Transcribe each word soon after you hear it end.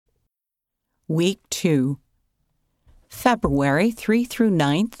Week 2, February 3 through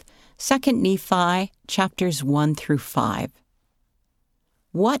 9th, 2 Nephi, chapters 1 through 5.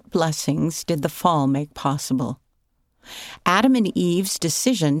 What blessings did the fall make possible? Adam and Eve's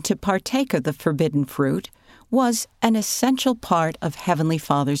decision to partake of the forbidden fruit was an essential part of Heavenly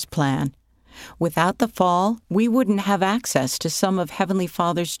Father's plan. Without the fall, we wouldn't have access to some of Heavenly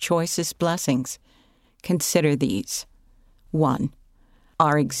Father's choicest blessings. Consider these. 1.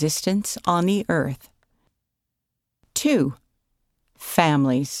 Our existence on the earth. 2.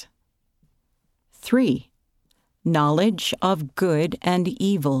 Families. 3. Knowledge of good and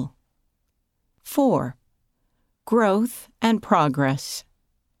evil. 4. Growth and progress.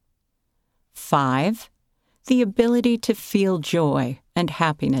 5. The ability to feel joy and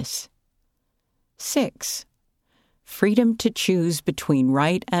happiness. 6. Freedom to choose between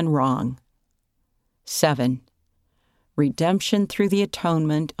right and wrong. 7. Redemption through the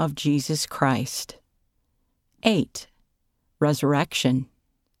atonement of Jesus Christ. 8. Resurrection.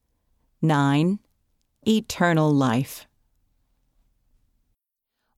 9. Eternal life.